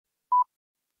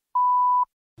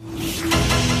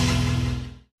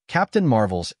Captain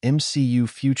Marvel's MCU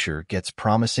future gets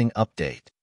promising update.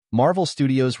 Marvel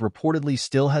Studios reportedly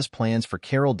still has plans for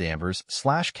Carol Danvers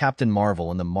 / Captain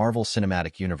Marvel in the Marvel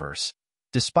Cinematic Universe,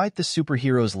 despite the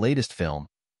superhero's latest film,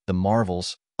 The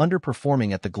Marvels,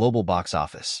 underperforming at the global box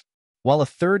office. While a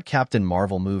third Captain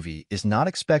Marvel movie is not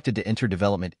expected to enter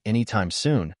development anytime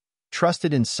soon,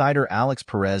 trusted insider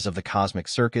Perez of the Cosmic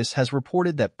Circus has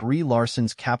reported that Brie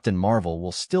Larson's Captain Marvel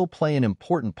will still play an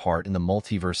important part in the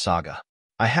Multiverse Saga.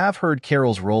 I have heard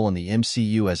Carol's role in the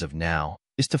MCU as of now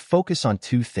is to focus on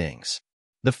two things.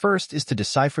 The first is to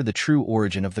decipher the true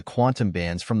origin of the quantum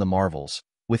bands from the Marvels,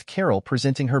 with Carol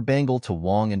presenting her bangle to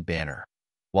Wong and Banner,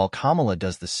 while Kamala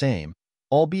does the same,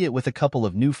 albeit with a couple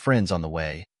of new friends on the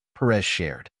way, Perez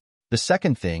shared. The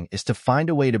second thing is to find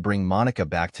a way to bring Monica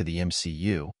back to the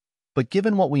MCU, but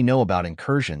given what we know about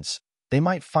incursions, they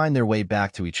might find their way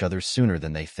back to each other sooner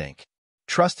than they think.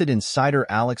 Trusted insider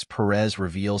Perez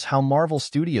reveals how Marvel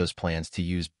Studios plans to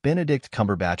use Benedict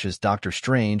Cumberbatch's Doctor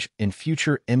Strange in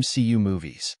future MCU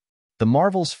movies. The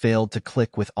Marvels failed to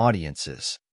click with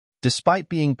audiences. Despite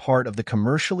being part of the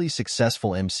commercially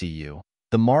successful MCU,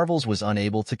 The Marvels was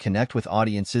unable to connect with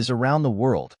audiences around the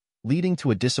world, leading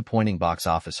to a disappointing box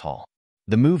office haul.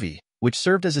 The movie, which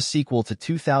served as a sequel to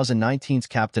 2019's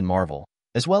Captain Marvel,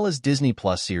 as well as Disney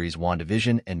Plus series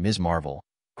WandaVision and Ms. Marvel,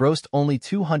 grossed only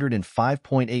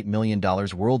 $205.8 million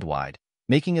worldwide,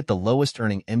 making it the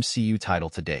lowest-earning MCU title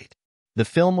to date. The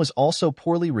film was also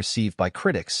poorly received by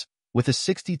critics, with a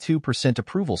 62%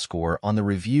 approval score on the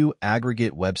review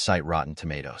aggregate website Rotten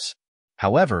Tomatoes.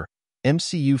 However,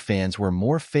 MCU fans were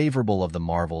more favorable of The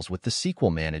Marvels, with the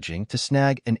sequel managing to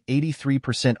snag an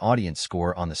 83% audience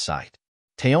score on the site.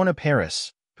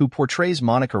 Perez, who portrays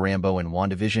Monica Rambeau in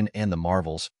WandaVision and The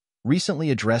Marvels, recently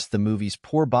addressed the movie's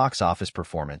poor box office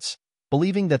performance,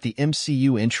 believing that the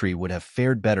MCU entry would have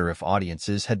fared better if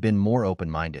audiences had been more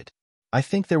open-minded. I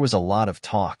think there was a lot of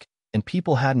talk, and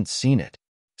people hadn't seen it.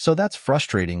 So that's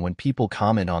frustrating when people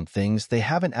comment on things they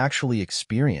haven't actually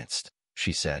experienced,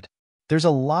 she said. There's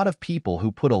a lot of people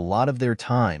who put a lot of their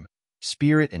time,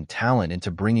 spirit, and talent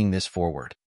into bringing this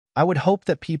forward. I would hope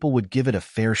that people would give it a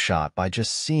fair shot by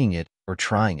just seeing it or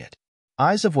trying it.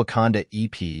 Eyes of Wakanda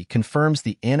EP confirms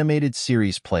the animated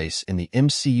series' place in the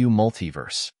MCU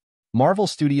multiverse. Marvel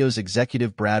Studios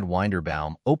executive Brad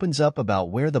Winderbaum opens up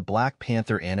about where the Black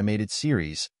Panther animated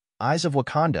series, Eyes of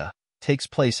Wakanda, takes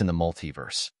place in the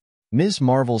multiverse. Ms.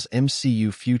 Marvel's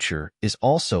MCU future is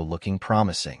also looking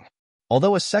promising.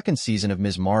 Although a second season of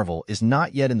Ms. Marvel is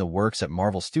not yet in the works at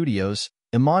Marvel Studios,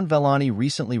 Iman Vellani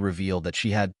recently revealed that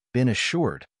she had been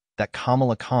assured that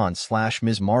Kamala Khan /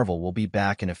 Ms. Marvel will be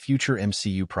back in a future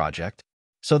MCU project,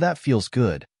 so that feels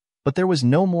good. But there was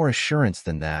no more assurance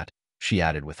than that, she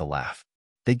added with a laugh.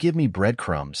 They give me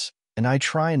breadcrumbs, and I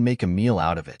try and make a meal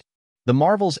out of it. The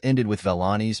Marvels ended with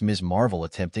Vellani's Ms. Marvel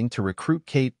attempting to recruit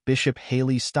Kate Bishop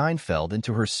Haley Steinfeld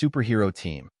into her superhero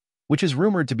team, which is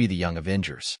rumored to be the Young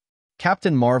Avengers.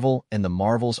 Captain Marvel and the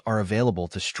Marvels are available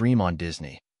to stream on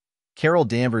Disney. Carol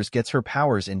Danvers gets her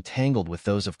powers entangled with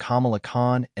those of Kamala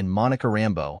Khan and Monica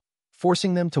Rambeau,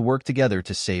 forcing them to work together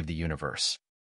to save the universe.